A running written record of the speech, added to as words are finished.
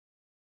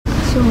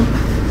Sure.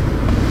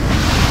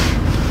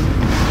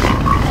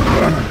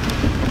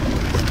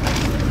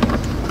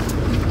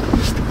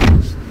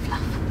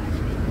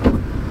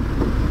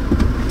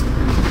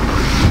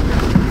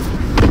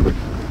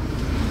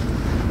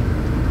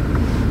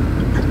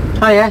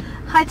 Hiya.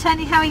 Hi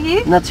Tony, how are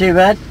you? Not too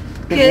bad.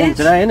 Good one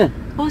today, isn't it?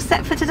 All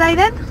set for today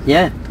then?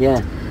 Yeah,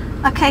 yeah.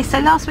 Okay, so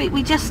last week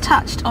we just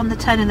touched on the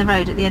turn in the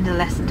road at the end of the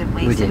lesson, didn't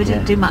we? We So did, we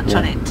didn't do much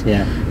on it.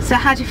 Yeah. So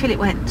how do you feel it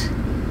went?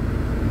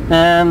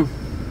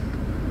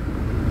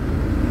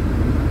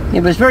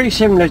 It was very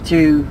similar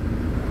to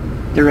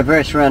the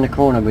reverse around the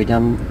corner we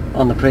done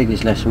on the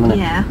previous lesson,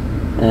 wasn't it? Yeah.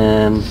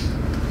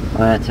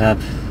 I had to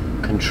have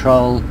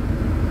control,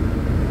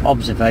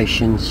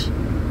 observations,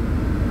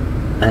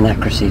 and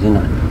accuracy, didn't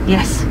I?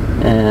 Yes.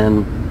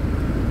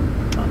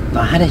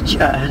 I had a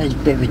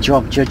bit of a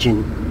job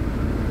judging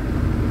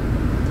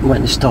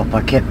when to stop.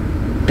 I kept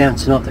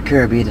bouncing off the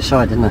curb either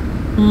side, didn't I?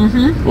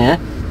 Mm-hmm. Yeah.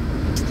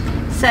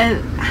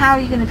 So how are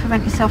you going to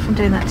prevent yourself from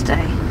doing that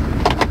today?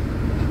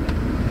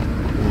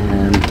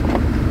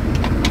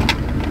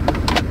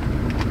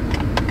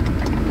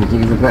 Can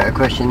you give a better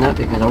question than that,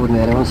 because I wouldn't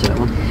be able to answer that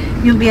one.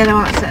 You'll be able to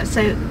answer.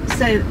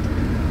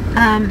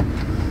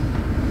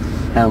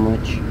 How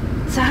much?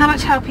 So how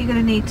much help are you going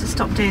to need to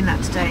stop doing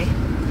that today?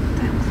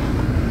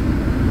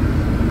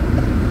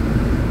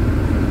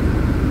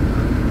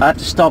 I have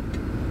to stop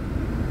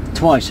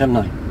twice, haven't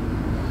I?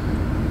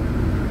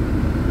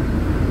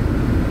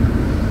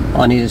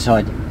 On either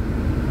side.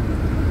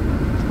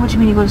 What do you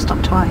mean you've got to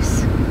stop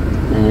twice?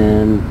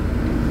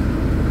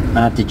 I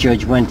have to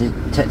judge when to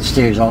take the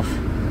steers off.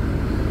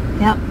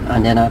 Yep.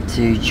 And then I have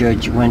to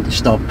judge when to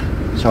stop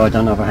so I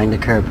don't overhang the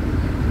curb.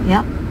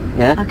 Yep.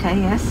 Yeah? Okay,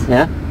 yes.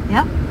 Yeah?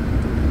 Yep.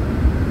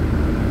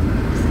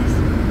 What's this?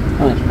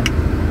 Okay.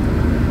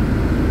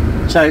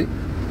 So,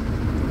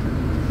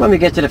 when we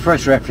get to the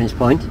first reference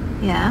point,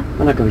 Yeah.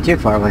 we're not going to be too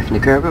far away from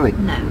the curb, are we?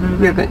 No.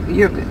 You're going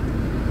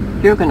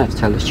to have to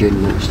tell the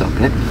student when to stop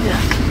here. Yeah.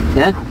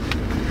 Yeah?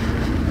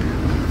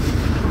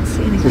 Can't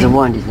see anything. There's a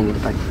windy thing at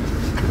the back.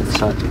 At the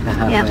side, the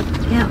halfway. Yep.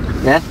 Yep.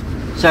 Yeah?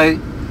 So,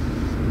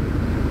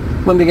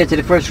 when we get to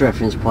the first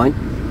reference point,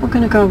 we're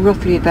going to go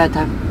roughly about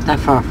that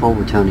far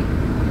forward, Tony.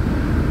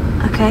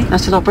 Okay.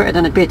 That's a lot better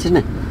than a bit, isn't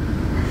it?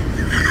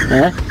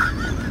 Yeah?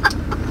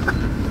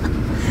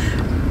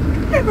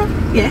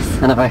 Yes.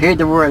 And if I hear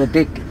the word a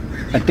bit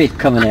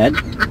coming out,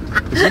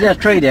 you see that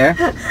tree there?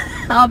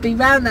 I'll be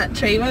round that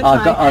tree, won't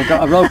I've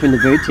got a rope in the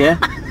boot, yeah?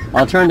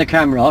 I'll turn the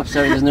camera off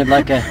so it doesn't look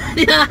like a...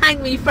 You'll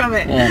hang me from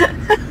it. Yeah.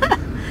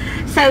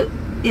 So,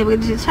 yeah, we're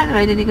going to do the turn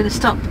around and you're going to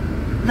stop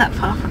that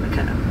far from the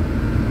curb.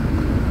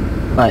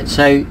 Right,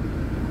 so...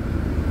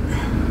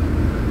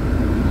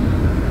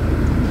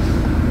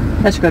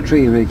 let's go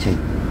through your routine.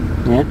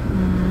 Yeah?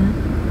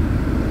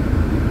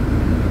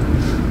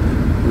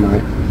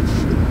 Right.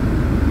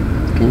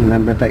 Can you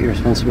remember about your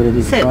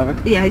responsibilities as a driver?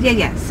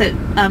 Yeah. So,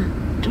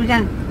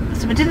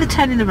 we're doing the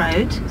turn in the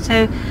road.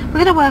 So,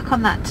 we're going to work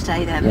on that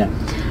today then. Yeah.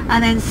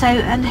 And then,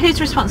 and who's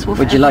responsible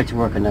for Would you like to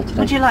work on that today?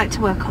 Would you like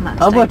to work on that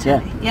today? I would,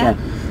 Tony? yeah.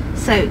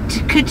 So,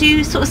 could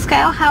you sort of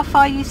scale how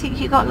far you think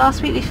you got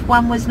last week? If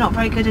 1 was not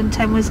very good and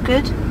 10 was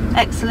good?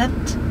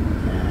 Excellent.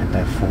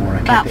 About 4.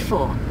 About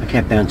 4. I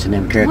kept bouncing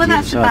them curves. Well,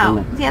 that's about,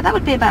 didn't yeah, that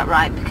would be about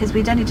right, because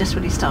we'd only just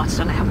really started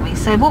on it, haven't we?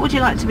 So what would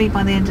you like to be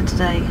by the end of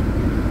today?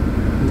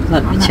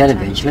 That'd be on that 10 day?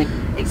 eventually.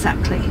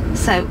 Exactly.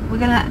 So we're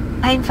going to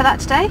aim for that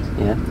today?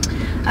 Yeah.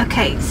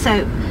 Okay,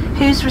 so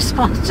who's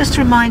responsible, just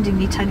reminding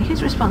me, Tony,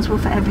 who's responsible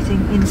for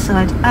everything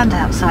inside and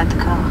outside the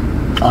car?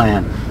 I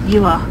am.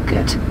 You are,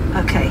 good.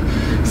 Okay.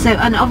 So,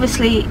 and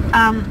obviously,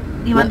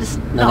 you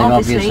understand, not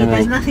obviously, obvious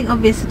there's nothing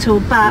obvious at all,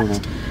 but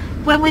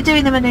when we're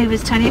doing the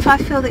manoeuvres, Tony, if I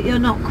feel that you're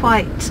not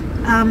quite,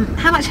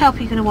 how much help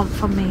are you going to want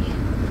from me?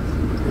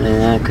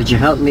 Could you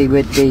help me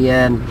with the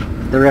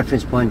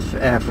reference points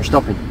for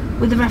stopping?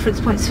 With the reference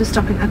points for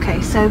stopping.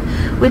 Okay, so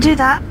we'll do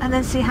that and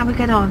then see how we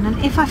get on. And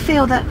if I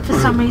feel that for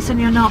some reason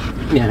you're not...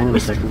 Yeah, hang on a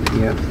second.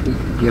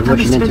 You're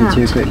rushing into it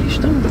too quickly.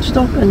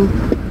 Stop and...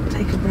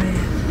 take a breath.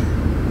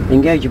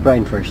 Engage your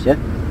brain first, yeah?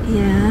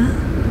 Yeah.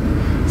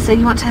 So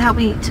you want to help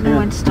me to know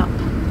when to stop?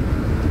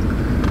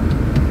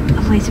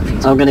 I'm waiting for you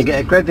to... I'm going to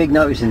get a great big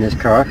notice in this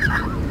car.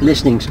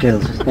 Listening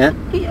skills, yeah?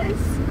 Yes.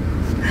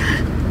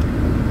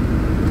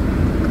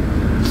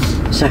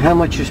 So how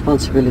much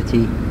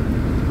responsibility...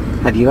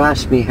 have you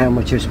asked me how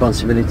much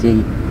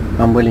responsibility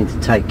I'm willing to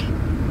take?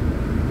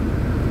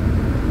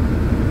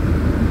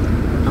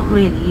 Not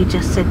really, you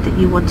just said that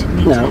you wanted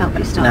me to help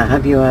you stop. No,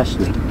 have you asked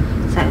me?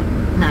 So,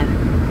 no.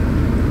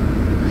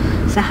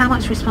 So how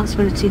much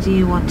responsibility do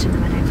you want in the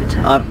manoeuvre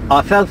turn?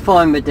 I felt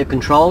fine with the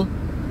control.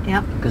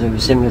 Yep. Because it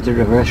was similar to the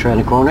reverse around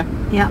the corner.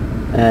 Yep.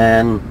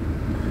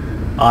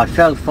 I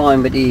felt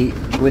fine with the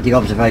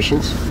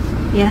observations.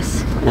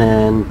 Yes.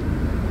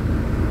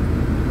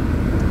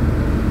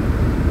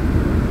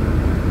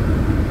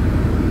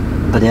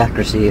 But the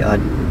accuracy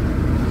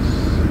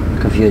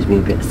confused me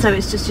a bit. So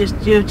it's just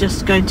you're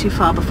just going too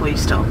far before you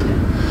stop.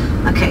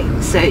 Yeah. Okay,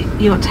 so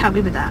you want to help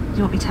me with that?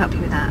 You want me to help you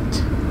with that?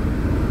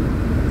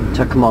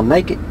 So come on,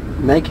 make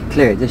make it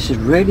clear. This is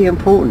really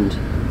important.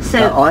 So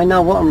That I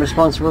know what I'm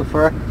responsible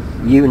for.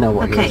 You know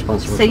what you're okay,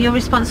 responsible so for. you're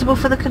responsible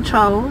for the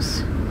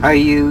controls. Are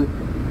you?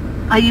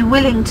 Are you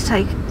willing to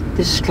take?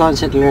 This is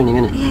client-centered learning,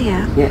 isn't it?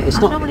 Yeah. Yeah, it's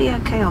I'm not. normally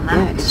okay on that.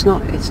 Yeah, it's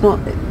not.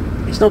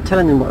 It's not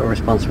telling them what we're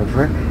responsible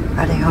for.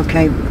 Are they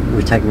okay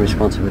with taking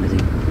responsibility?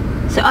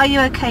 So are you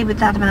okay with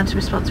that amount of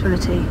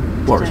responsibility?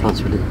 What today?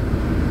 responsibility?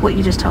 What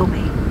you just told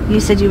me. You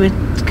said you were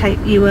okay,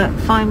 you were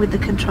fine with the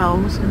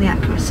controls and the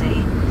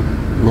accuracy.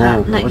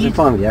 No, no, I wasn't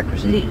fine with the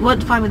accuracy. You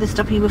weren't fine with the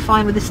stopping. You were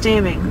fine with the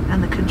steering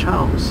and the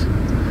controls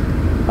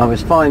I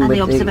was fine and with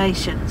the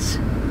observations.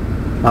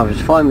 I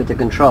was fine with the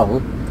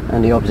control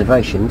and the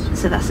observations.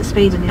 So that's the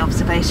speed and the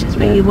observations,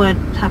 but Yeah. you weren't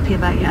happy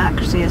about your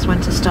accuracy as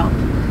when to stop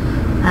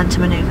and to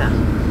manoeuvre.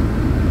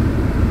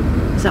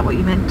 Is that what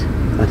you meant?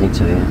 I think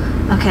so,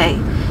 yeah. Okay.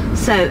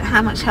 So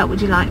how much help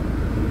would you like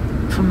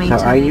from me? So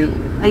Tony?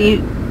 are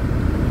you?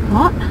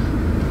 What?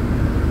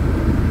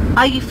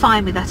 Are you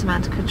fine with that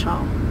amount of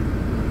control?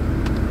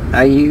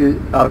 Are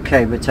you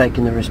okay with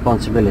taking the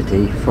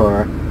responsibility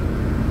for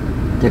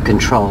the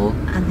control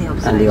And the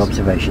observations. and the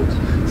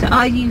observations? So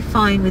are you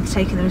fine with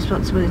taking the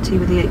responsibility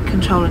with the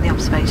control and the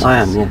observations? I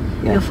am, yeah.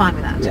 Yeah. You're fine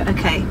with that? Yeah.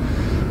 Okay.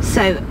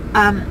 So,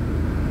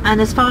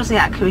 and as far as the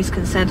accuracy is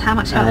concerned, how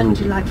much help And- would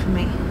you like from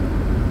me?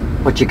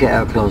 What you get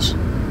out clause?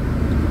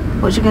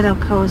 What you get out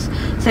cause?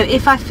 So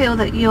if I feel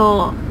that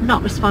you're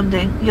not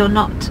responding, you're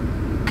not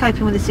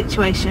coping with the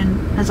situation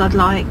as I'd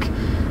like,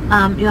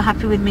 you're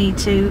happy with me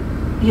to,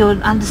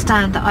 you'll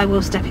understand that I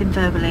will step in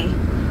verbally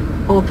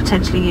or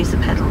potentially use the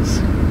pedals.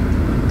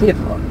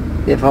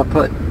 If I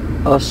put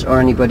us or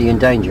anybody in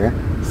danger,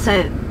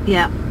 So,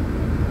 yeah.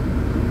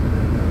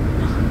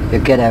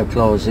 your get out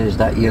clause is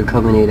that you're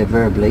coming either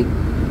verbally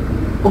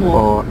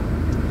or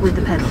With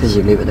the pedals.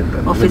 physically with the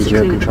Or with physically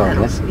your with the control,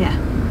 pedals, yeah.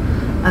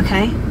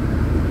 Okay.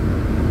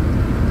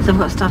 So I've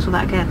got to start all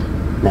that again.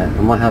 yeah? No,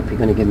 and what help are you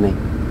going to give me?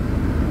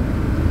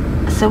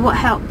 So what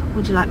help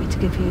would you like me to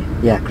give you?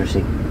 The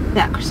accuracy,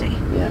 The accuracy.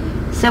 yeah.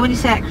 So when you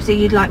say accuracy,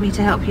 you'd like me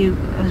to help you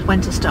as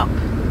when to stop?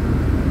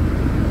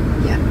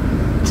 Yeah.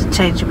 To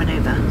change your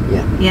manoeuvre?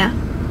 Yeah. Yeah?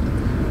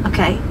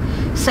 Okay.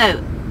 So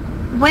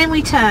when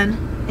we turn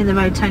in the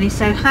road, Tony,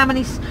 so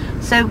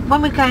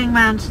when we're going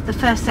round the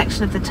first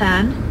section of the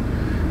turn,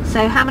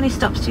 so how many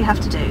stops do you have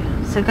to do?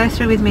 So go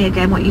through with me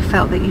again what you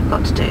felt that you've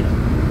got to do.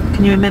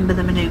 Can you remember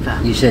the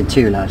manoeuvre? You said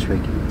 2 last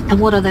week. And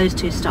what are those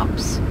 2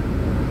 stops?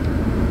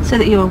 So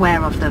that you're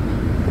aware of them.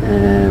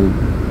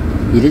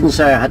 You didn't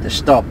say I had to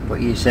stop,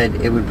 but you said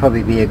it would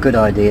probably be a good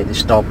idea to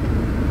stop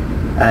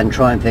and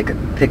try and pick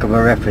up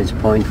a reference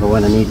point for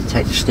when I need to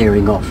take the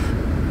steering off.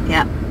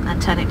 Yeah, and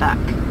turn it back.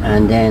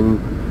 And then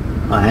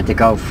I had to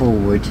go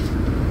forward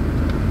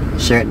a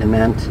certain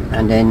amount,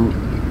 and then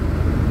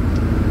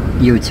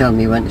you would tell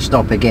me when to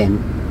stop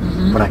again,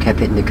 but I kept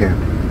hitting the curb.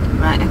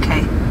 Right,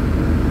 okay.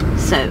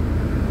 So,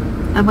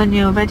 and when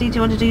you're ready, do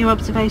you want to do your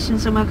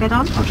observations and we'll get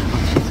on?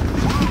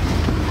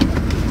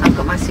 I've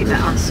got my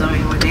seatbelt on, sorry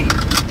already.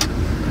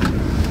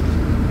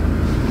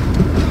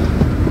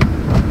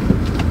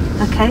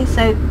 Okay,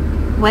 so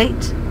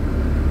wait.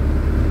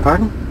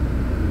 Pardon?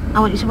 I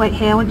want you to wait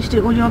here. I want you to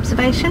do all your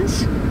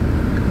observations.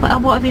 What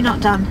have you not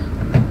done?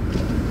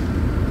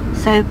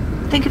 So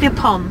think of your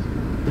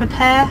POM.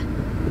 Prepare,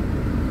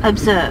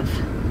 observe.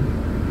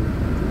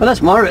 Well,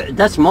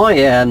 that's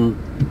my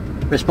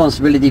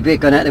responsibility bit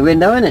going out the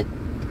window, isn't it?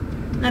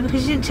 No,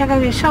 because you didn't check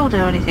over your shoulder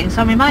or anything,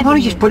 so I'm reminding Why don't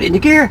you. you just put it in the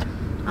gear?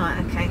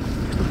 Alright, okay.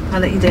 I'll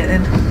let you do it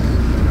then.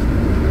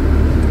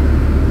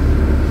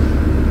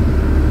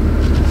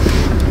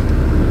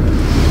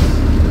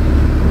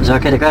 Is it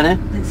okay to go now?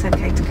 It's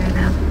okay to go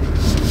now.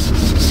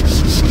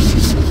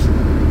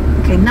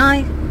 Okay,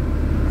 9.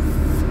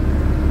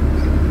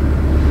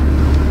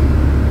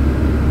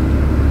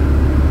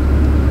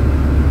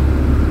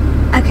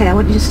 Okay, I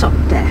want you to stop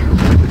there.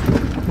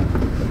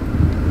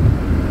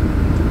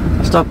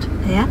 I stopped.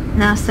 Yeah?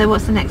 Now, so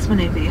what's the next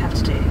manoeuvre you have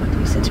to do?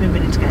 You said to me a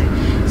minute ago.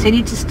 So you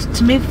need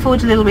to move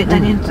forward a little bit,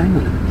 don't you? Hang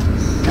on.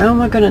 How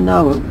am I going to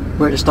know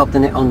where to stop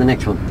on the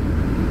next one?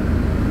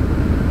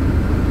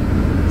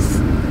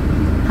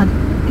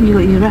 You got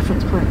your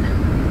reference point.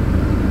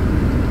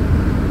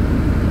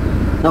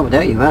 Not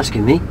without you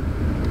asking me.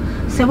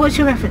 So what's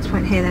your reference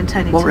point here then,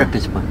 Tony? What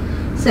reference point?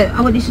 So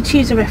I want you to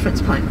choose a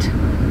reference point. Do you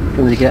want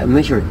me to get a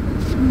measure?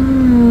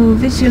 No,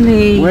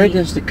 visually. Where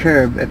does the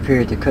curb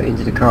appear to cut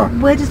into the car?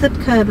 Where does the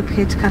curb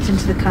appear to cut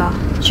into the car?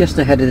 Just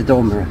ahead of the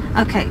door mirror.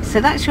 Okay, so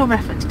that's your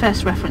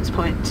first reference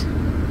point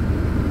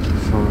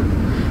For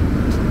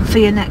for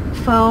your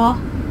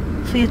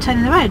for your turn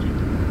in the road.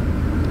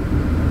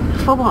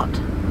 For what?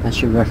 that's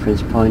your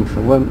reference point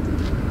for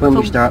when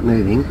we start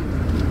moving.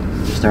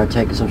 You start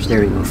taking some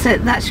steering off. So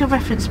that's your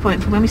reference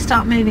point for when we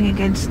start moving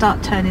again to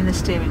start turning the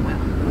steering wheel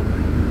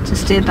to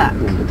steer back.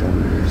 When the door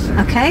mirror is there.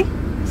 Okay,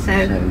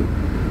 so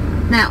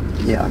now,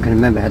 yeah, I can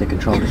remember how to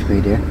control the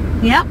speed here.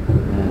 yeah.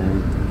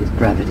 It's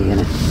gravity in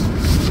it.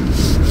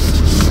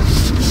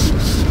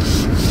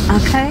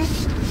 Okay,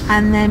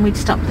 and then we'd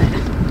stop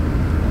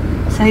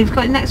there. So you've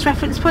got your next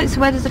reference point. So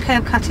where does the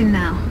curb cut in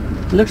now?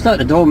 It looks like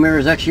the door mirror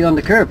is actually on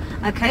the curb.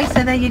 Okay,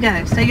 so there you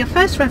go. So your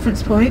first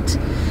reference point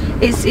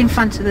is in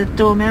front of the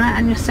door mirror,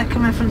 and your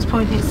second reference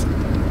point is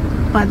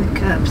by the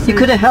curb. So You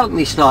could have helped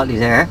me slightly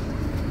there.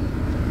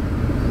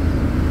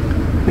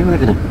 What are you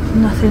looking at?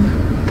 nothing.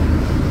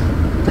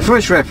 The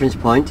first reference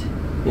point,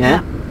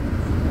 yeah?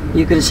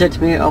 You could have said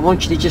to me, I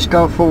want you to just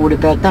go forward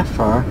about that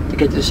far to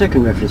get to the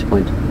second reference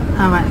point.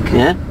 All right. Okay.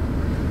 Yeah?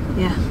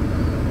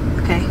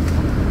 Yeah. Okay.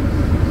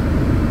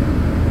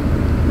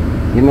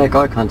 You make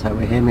eye contact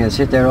with him, he'll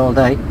sit there all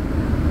day.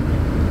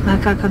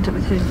 Make eye contact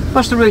with who?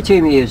 What's the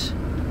routine we use?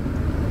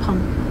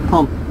 POM.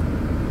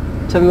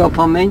 POM. Tell me what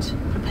POM means.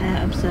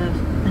 Prepare, observe,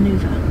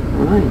 manoeuvre.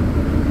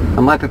 Right.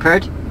 Am I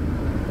prepared?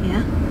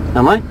 Yeah.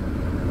 Am I?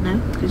 No,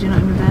 because you're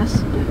not in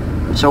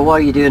reverse. So why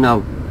are you doing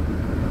now?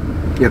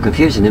 You're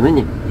confusing him, aren't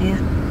you?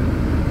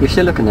 Yeah. You're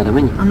still looking at him,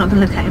 aren't you? I'm not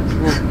going to look at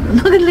him. Yeah. I'm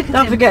not going to look at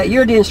Don't him. forget,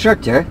 you're the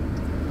instructor.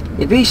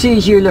 If he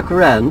sees you look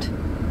around,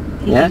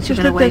 He yeah, thinks you're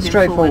just gonna look dead wave him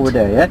straight forward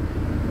there, yeah?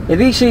 If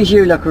he sees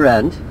you look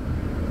around,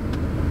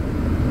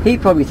 he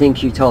probably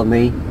thinks you told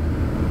me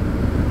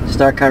to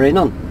start carrying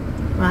on.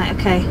 Right,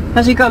 okay.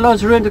 Has he got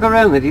loads of room to go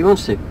around with if he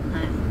wants to?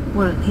 No.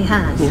 Well, he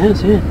has. He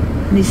has, yeah.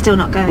 And he's still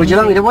not going. Would you is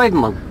like me he? to wave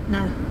him on?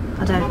 No,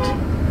 I don't.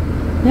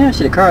 Yeah,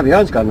 see the car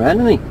behind's gone round,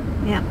 hasn't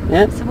he? Yeah.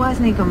 Yeah. So why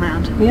hasn't he gone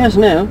round? He has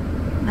now.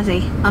 Has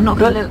he? I'm not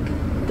going to But-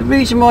 look. The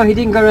reason why he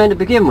didn't go around to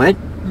begin with,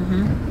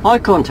 Mm-hmm. eye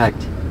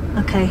contact,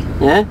 Okay.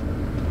 yeah?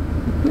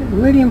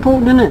 Really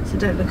important, isn't it? So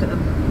don't look at them.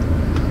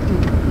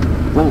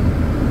 Well,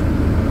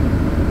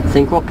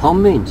 think what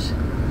POM means,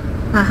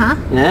 Uh-huh.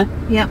 yeah?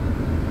 Yep.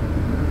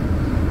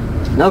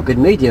 No good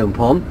me doing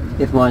POM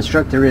if my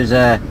instructor is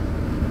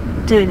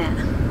Doing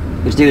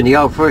it. doing the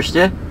old first,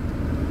 yeah?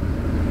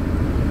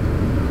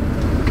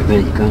 Good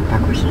minute, you're going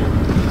backwards now.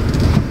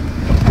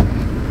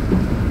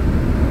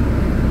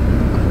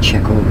 Got to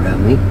check all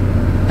around me.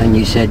 And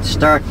you said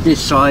start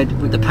this side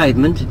with the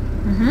pavement.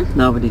 Mm-hmm.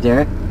 Nobody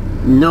there.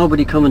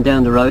 Nobody coming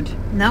down the road.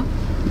 Nope.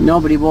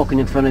 Nobody walking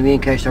in front of me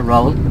in case I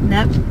roll.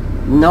 Nope.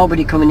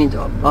 Nobody coming in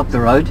up the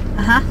road.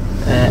 Uh-huh.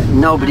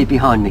 Nobody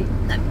behind me.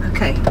 No.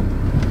 Okay.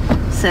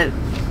 So,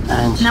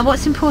 And now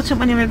what's important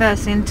when you're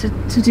reversing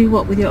to do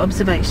what with your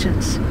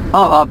observations?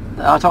 oh,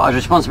 I thought I had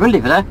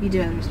responsibility for that. You do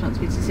have a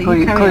responsibility, so Could you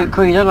you, carry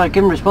on. you don't like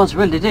give him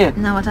responsibility, do you?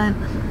 No, I don't.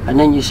 And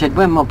then you said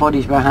when my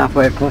body's about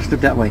halfway across, look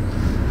that way.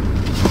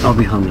 I'll be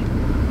behind me.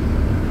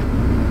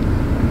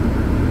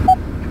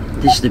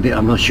 This is the bit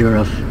I'm not sure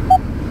of.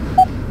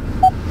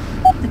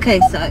 Okay,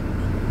 so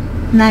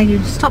now you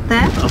stop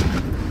there.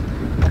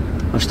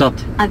 I've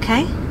stopped.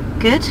 Okay,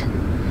 good.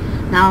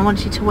 Now I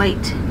want you to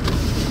wait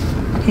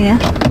here.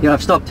 Yeah,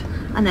 I've stopped.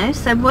 I know.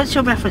 So what's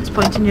your reference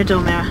point in your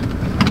door mirror?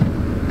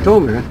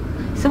 Door mirror.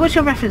 So what's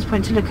your reference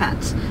point to look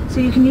at? So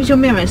you can use your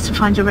mirrors to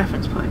find your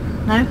reference point.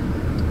 No?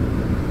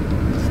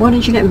 Why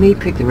don't you let me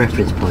pick the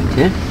reference point,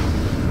 yeah?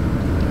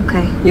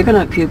 Okay. You're going to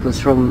have pupils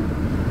from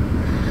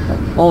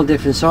all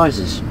different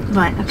sizes.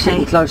 Right,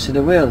 Sitting okay. close to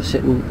the wheel,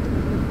 sitting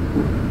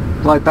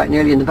right back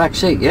nearly in the back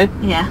seat, yeah?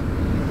 Yeah.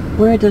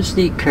 Where does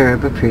the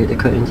curb appear to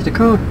cut into the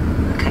car?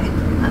 Okay.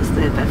 That's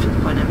the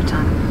reference point every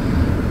time.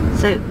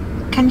 So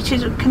can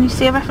you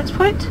see a reference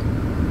point?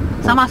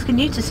 So I'm asking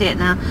you to see it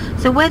now.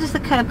 So where does the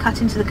curb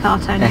cut into the car,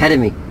 Tony? Ahead of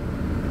me.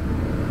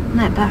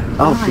 No, back.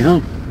 Oh, right.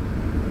 behind.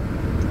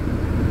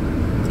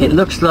 It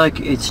looks like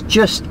it's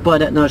just by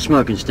that no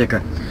smoking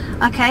sticker.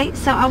 Okay,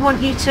 so I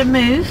want you to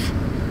move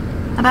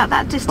about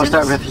that distance. What's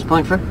that reference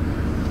point for?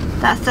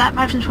 That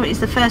reference point is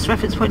the first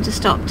reference point to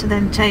stop, to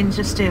then change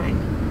your steering.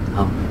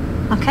 Oh.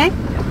 Okay?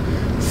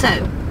 So,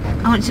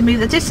 I want you to move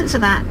the distance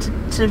of that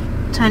to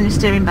turn your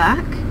steering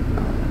back.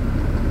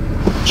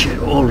 Check it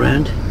all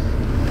round.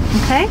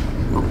 Okay?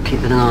 Oh,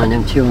 keeping an eye on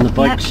them two on the Yep,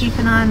 bikes. keep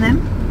an eye on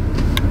them.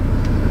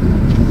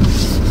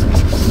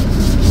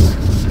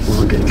 Oh,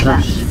 I'm getting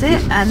close. That's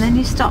it, and then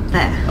you stop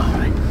there.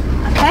 Alright.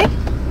 Okay?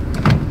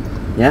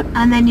 Yeah.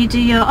 And then you do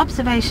your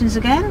observations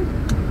again.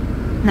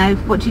 No,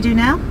 what do you do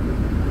now?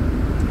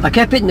 I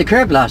kept hitting the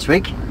curb last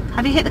week.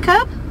 Have you hit the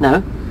curb?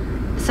 No.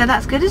 So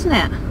that's good, isn't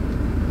it?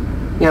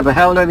 Yeah, but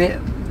how will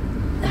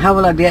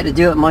I be able to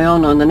do it on my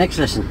own on the next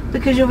lesson?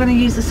 Because you're going to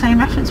use the same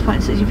reference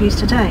points that you've used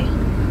today.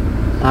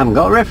 I haven't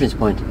got a reference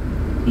point.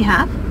 You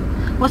have?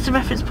 What's the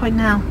reference point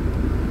now?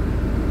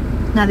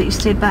 Now that you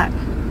steered back?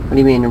 What do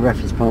you mean a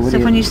reference point? What So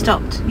do when you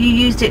stopped, you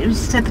used it, you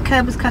said the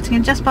curb was cutting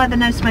in just by the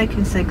no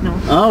smoking signal.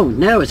 Oh,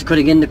 now it's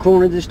cutting in the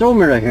corner of the store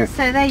mirror here.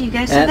 So there you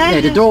go. So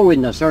Yeah, the door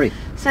window, sorry.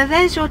 So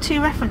there's your two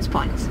reference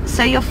points.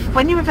 So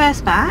when you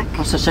reverse back,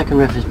 What's the second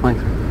reference point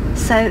for?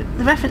 so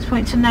the reference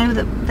point to know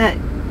that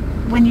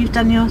when you've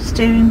done your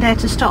steering there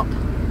to stop,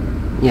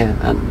 Yeah,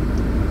 and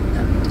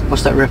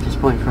what's that reference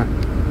point for?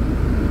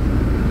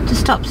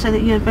 so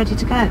that you're ready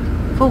to go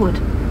forward.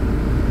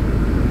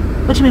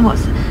 What do you mean?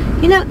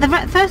 You know, the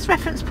first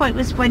reference point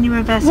was when you were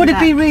reversing Would it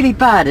back. be really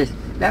bad,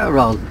 let it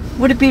roll,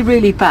 would it be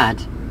really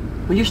bad,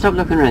 will you stop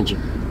looking around you?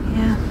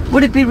 Yeah.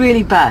 Would it be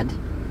really bad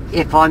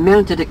if I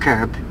mounted a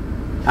curb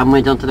and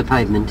went onto the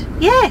pavement?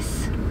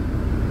 Yes.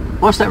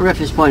 What's that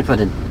reference point for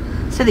then?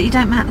 So that you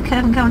don't mount the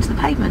curb and go onto the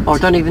pavement. Or I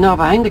don't even know if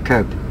I hang the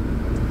curb.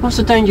 What's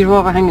the danger of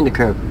overhanging the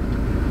curb?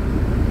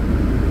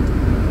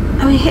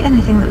 Oh, you hit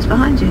anything that was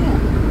behind you?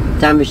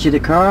 Damage to the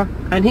car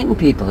and hitting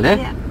people, yeah?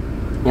 Yeah.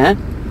 Yeah?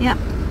 Yeah.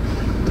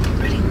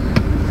 Brilliant.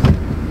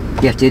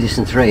 You have to do this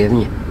in 3,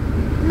 haven't you?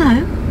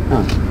 No.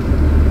 Oh.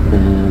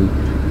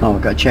 I've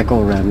got to check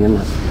all around me, haven't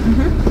I?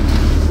 Mhm.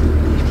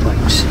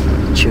 Brakes,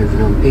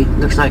 chewing on. He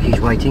looks like he's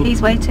waiting.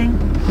 He's waiting.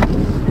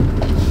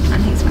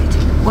 And he's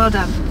waiting. Well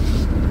done.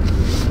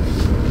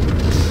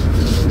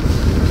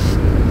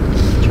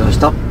 Shall I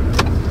stop?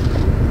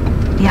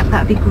 Yeah,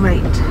 that'd be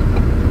great.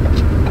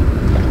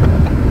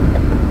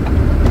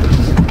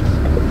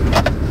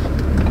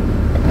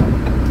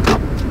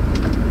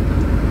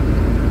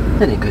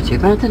 That didn't go too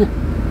bad, did it?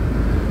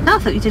 No, I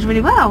thought you did really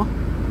well.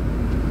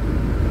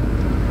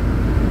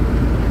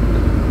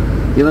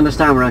 You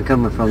understand where I'm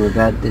coming from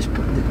about this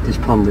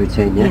POM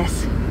routine, yeah?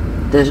 Yes.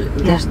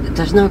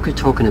 There's no good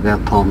talking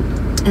about POM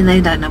And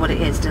they don't know what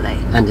it is, do they?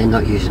 and they're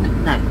not using it.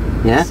 No.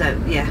 Yeah? So,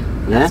 yeah.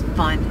 Yeah? That's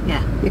fine.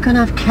 Yeah. You're going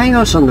to have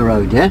chaos on the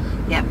road, yeah?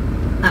 Yep.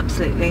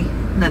 Absolutely.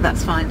 No,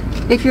 that's fine.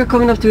 If you're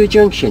coming up to a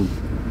junction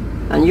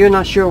and you're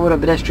not sure what a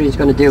pedestrian's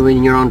going to do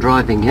when you're on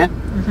driving, yeah?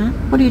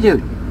 Mhm. What do you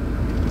do?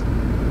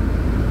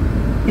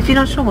 If you're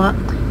not sure what,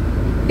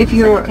 If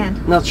you're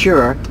again. not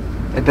sure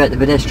about the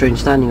pedestrian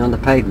standing on the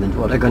pavement,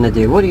 what they're going to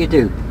do, what do? you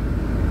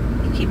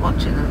keep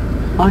watching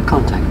them. Eye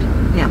contact.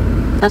 Yeah.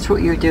 That's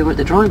what you're doing with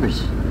the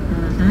drivers.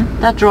 Mhm.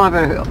 That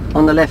driver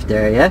on the left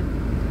there, yeah?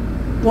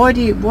 Why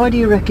do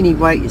you reckon he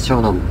waited so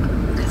long?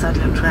 Because I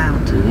looked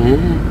round. Yeah,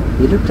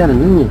 you looked at him,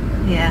 didn't you?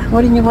 Yeah.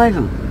 Why didn't you wave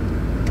him?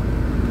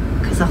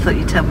 Because I thought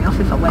you'd tell me off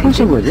if I Of waved course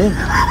I him. would, yeah.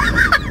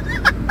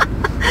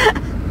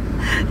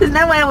 There's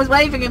no way I was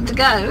waving him to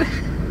go.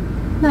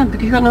 No,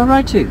 because you've got no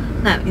right to.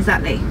 No,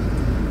 exactly.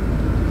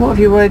 What if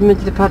you waved him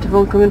into the path of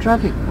oncoming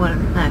traffic? Well,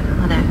 no, I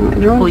Make know.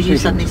 their own Or you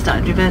decisions. suddenly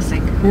started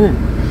reversing. Yeah.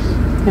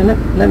 Yeah, let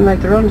them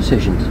make their own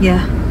decisions.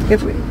 Yeah.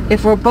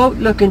 If we're both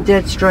looking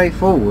dead straight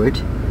forward,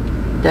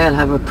 they'll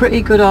have a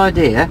pretty good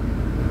idea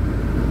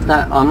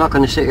that I'm not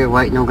going to sit here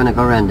waiting, I'm going to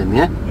go around them,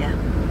 yeah? Yeah.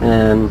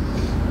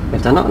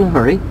 If they're not in a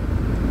hurry,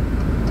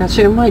 they'll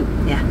sit and wait.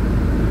 Yeah.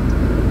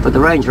 But the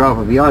Range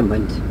Rover behind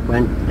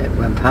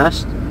went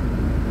past,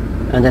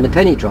 and then a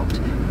penny dropped.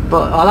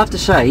 But I'll have to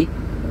say,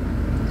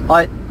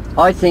 I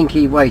think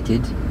he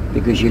waited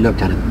because you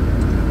looked at him.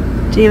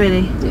 Do you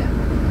really? Yeah.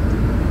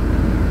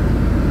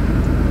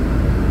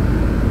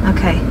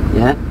 Okay.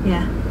 Yeah?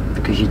 Yeah.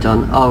 Because you've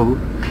done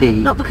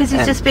O-P. Not because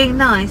he's just being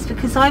nice,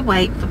 because I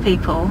wait for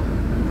people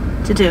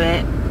to do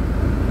it.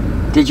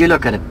 Did you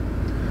look at him?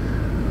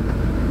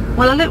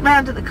 Well, I looked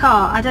round at the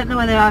car. I don't know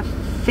whether I've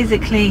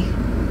physically...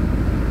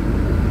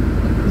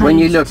 When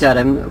you noticed, looked at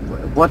him,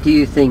 what do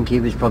you think he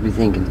was probably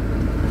thinking?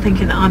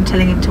 thinking that I'm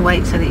telling him to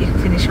wait so that you can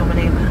finish your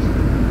manoeuvre.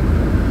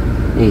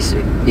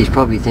 He's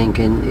probably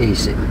thinking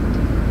he's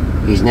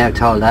now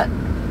told that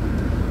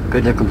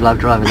good looking bloke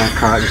driving that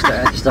car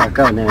to start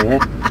going there, yeah?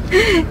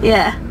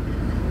 Yeah.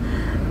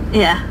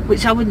 Yeah,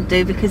 which I wouldn't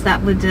do because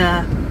that would...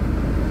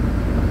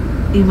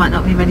 you might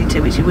not be ready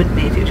to, which you wouldn't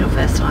be if it was your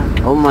first time.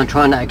 I wouldn't mind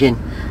trying that again.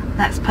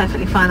 That's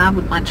perfectly fine. I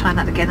wouldn't mind trying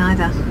that again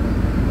either.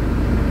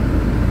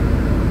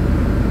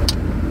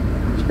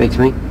 Speak to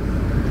me.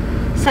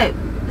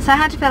 So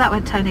how do you feel that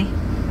went, Tony?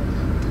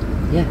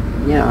 Yeah,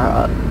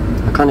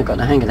 I kind of got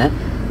the hang of that.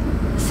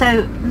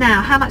 So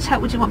now, how much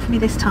help would you want from me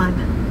this time?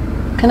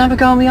 Can I have a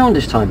go on my own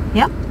this time?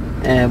 Yep.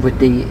 With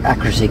the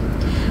accuracy,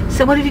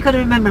 So what have you got to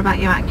remember about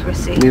your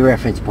accuracy? my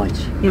reference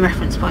points. Your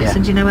reference points. Yeah.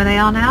 And do you know where they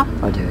are now?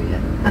 I do,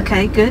 yeah.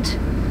 Okay, good.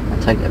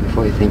 I'll take that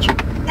before you pinch it.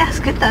 Yes,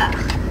 good that.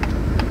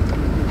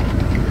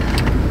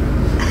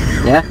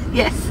 Yeah?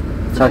 Yes.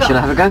 So shall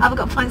I have a go? I've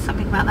got to find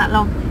something about that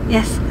long.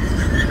 Yes.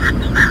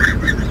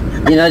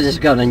 You know this has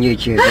gone on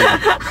YouTube, yeah?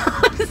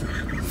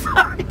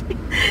 Sorry.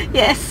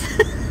 Yes.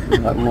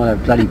 Like one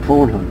of bloody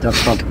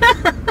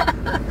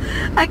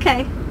Pornhub.com.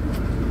 Okay.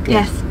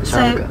 Yes. So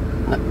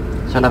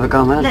I'll have a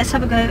go, man. Let's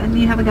have a go and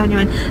you have a go on your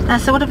own. Now,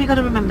 so what have you got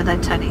to remember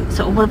then, Tony?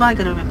 So what have I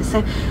got to remember? So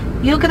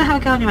you're going to have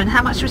a go on your own.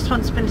 How much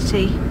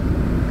responsibility,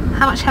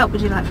 how much help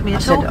would you like from me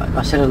at all?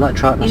 I said I'd like to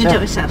try it You can do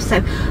it myself.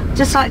 yourself. So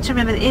just like to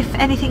remember that if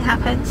anything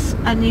happens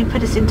and you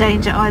put us in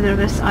danger, either of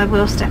us, I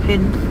will step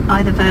in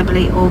either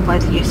verbally or by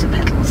the use of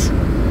pedals.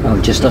 Oh,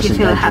 just If us you in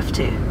feel I danger. have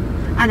to.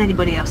 And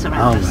anybody else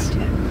around Oh, us. right,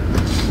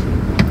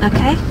 yeah.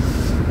 Okay?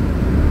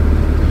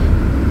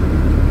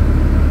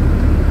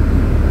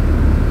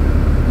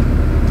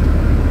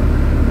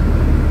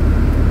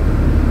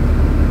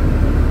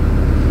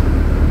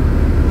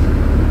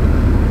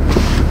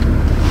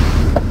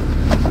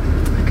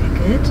 Okay,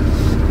 good.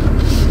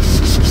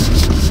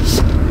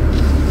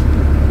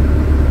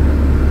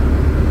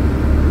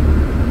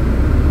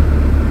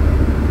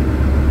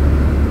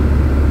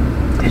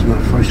 Here's my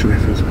first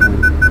reference point.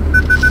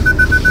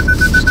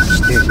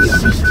 Steer the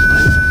opposite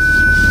way.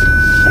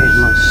 Here's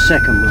my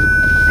second one.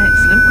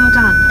 Excellent, well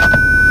done.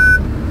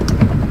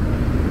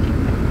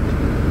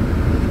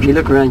 If you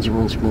look around you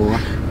once more,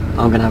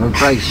 I'm going to have a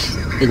brace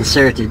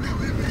inserted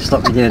to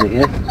stop me doing it,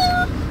 yeah?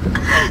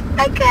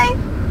 Okay.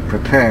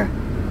 Prepare.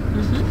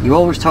 You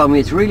always told me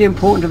it's really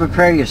important to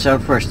prepare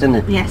yourself first, isn't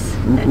it? Yes.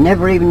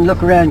 Never even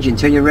look around you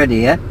until you're ready,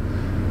 yeah?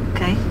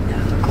 Okay.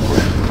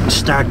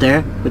 Start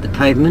there with the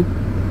pavement.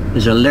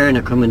 There's a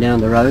learner coming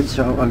down the road,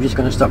 so I'm just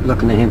going to stop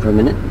looking at him for a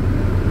minute.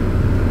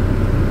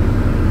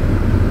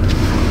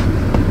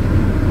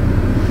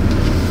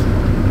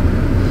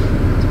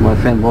 It's my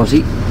friend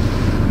Wazzy.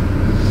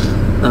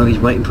 Oh, he's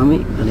waiting for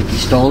me. I think he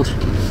stalled.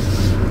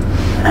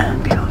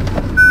 And behind.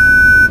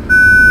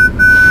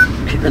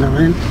 Keep an eye on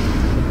him.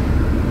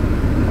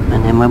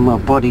 And then when my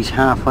body's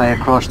halfway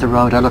across the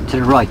road, I look to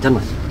the right, don't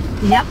I?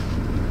 Yep.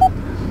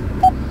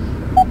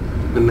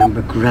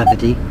 Remember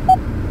gravity.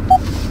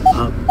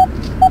 Oh,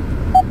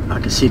 I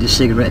can see the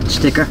cigarette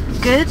sticker.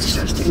 Good.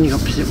 So sticking the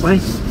opposite way.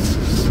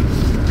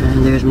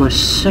 And there's my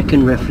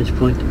second reference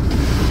point.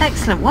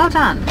 Excellent. Well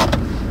done.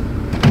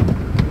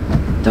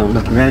 Don't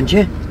look around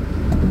you.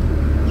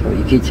 That's what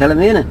you keep telling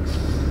me, innit?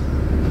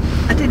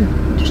 I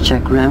didn't. Just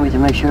check around me to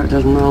make sure it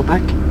doesn't roll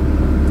back.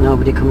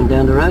 Nobody coming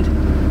down the road.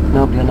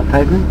 Nobody on the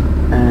pavement.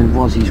 And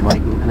Wazzy's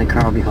waiting. And a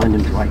car behind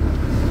him's waiting.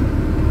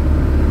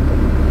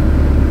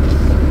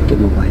 Give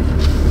him a wave.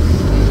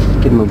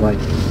 Give him a wave.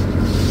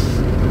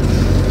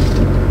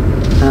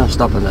 And I'll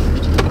stop on the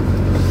left.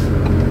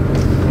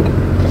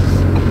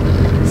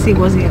 See,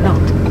 was he or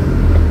not?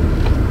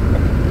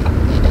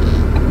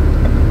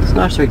 It's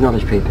nice to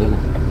acknowledge people, isn't it?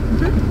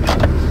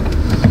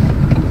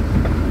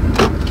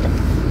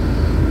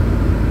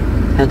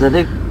 How did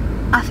I do?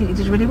 I think you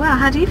did really well.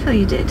 How do you feel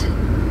you did?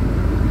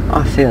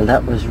 I feel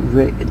that was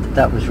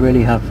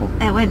really helpful.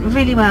 It went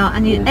really well,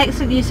 and you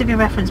excellent use of your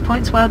reference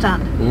points. Well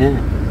done. Yeah,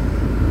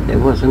 it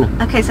was,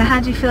 wasn't it? Okay, so how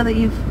do you feel that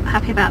you're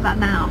happy about that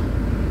now?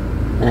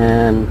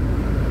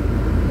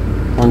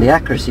 On the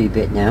accuracy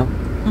bit now,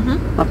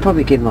 I'd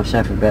probably give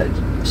myself about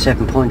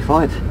 7.5.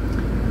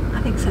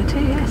 I think so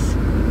too. Yes.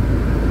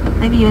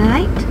 Maybe you an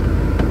 8.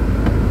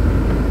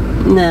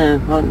 No,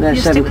 well, no,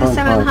 You're still with a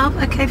 7.5.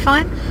 7.5. Okay,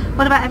 fine.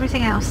 What about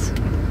everything else?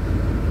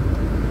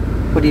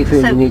 What do you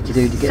feel you need to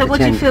do to get a 10? So what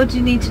do you feel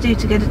you need to do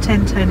to get a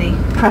 10, Tony?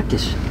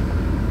 Practice.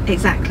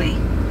 Exactly.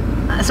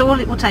 That's all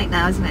it will take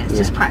now, isn't it? It's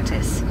just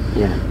practice.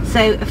 Yeah.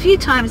 So a few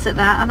times at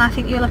that, and I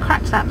think you'll have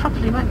cracked that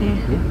properly, won't you?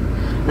 Yeah.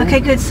 Okay,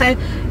 good. So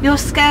your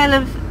scale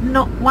of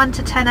not 1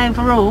 to 10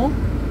 overall,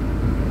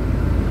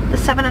 the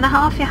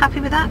 7.5. You're happy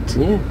with that?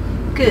 Yeah.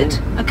 Good.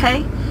 Yeah.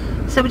 Okay.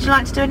 So would you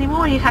like to do any more?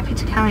 Or are you happy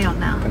to carry on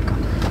now? Very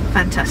good.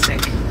 Fantastic.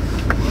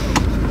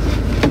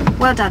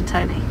 Well done,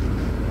 Tony.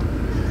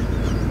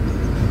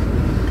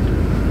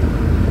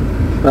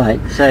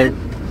 Right, so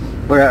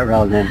we're out of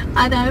roll then.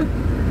 I know.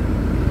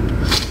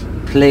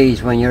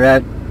 Please, when you're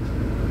out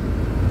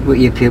with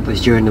your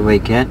pupils during the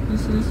week,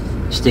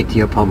 stick to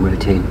your POM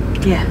routine.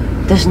 Yeah.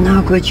 There's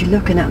no good you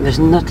looking at them. There's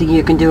nothing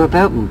you can do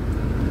about them.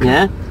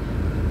 Yeah?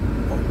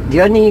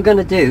 The only thing you're going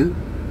to do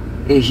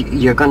is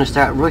you're going to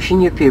start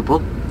rushing your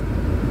pupil.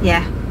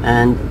 Yeah.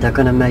 And they're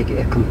going to make it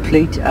a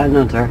complete and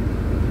utter.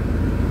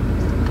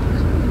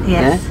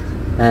 Yes.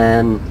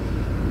 Yeah?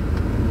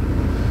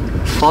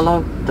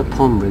 Follow the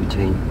POM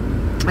routine.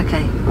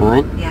 Okay.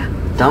 Right? Yeah.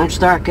 Don't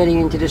start getting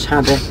into this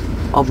habit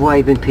of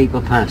waving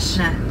people past.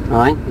 No.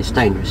 Right? It's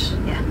dangerous.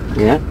 Yeah.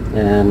 Yeah?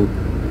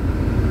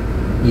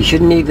 You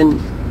shouldn't even...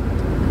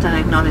 Don't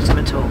acknowledge them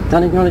at all.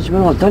 Don't acknowledge them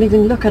at all. Don't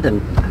even look at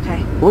them.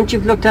 Okay. Once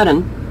you've looked at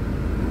them,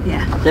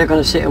 they're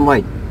going to sit and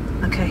wait.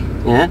 Okay.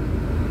 Yeah?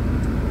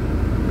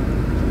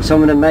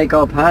 Some of them may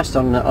go past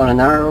on a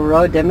narrow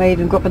road. They may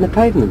even go up on the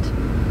pavement.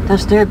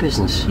 That's their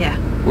business. Yeah.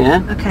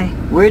 Yeah? Okay.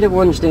 We're the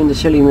ones doing the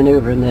silly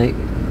manoeuvre in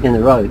the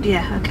road.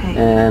 Yeah, okay.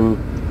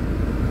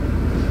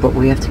 But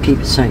we have to keep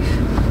it safe.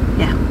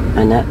 Yeah.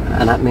 And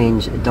that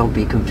means don't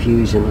be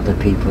confusing other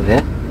people,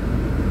 yeah?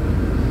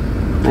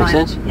 Make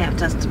sense? Yeah, it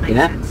does make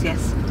sense,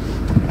 yes.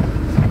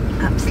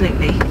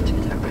 Absolutely.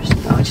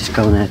 I'll just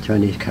go now,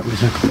 turn these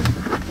cameras off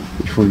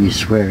before you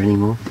swear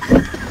anymore.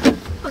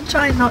 I'm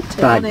trying not to.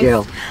 Bad honest.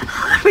 girl.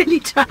 I'm really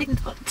trying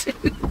not to.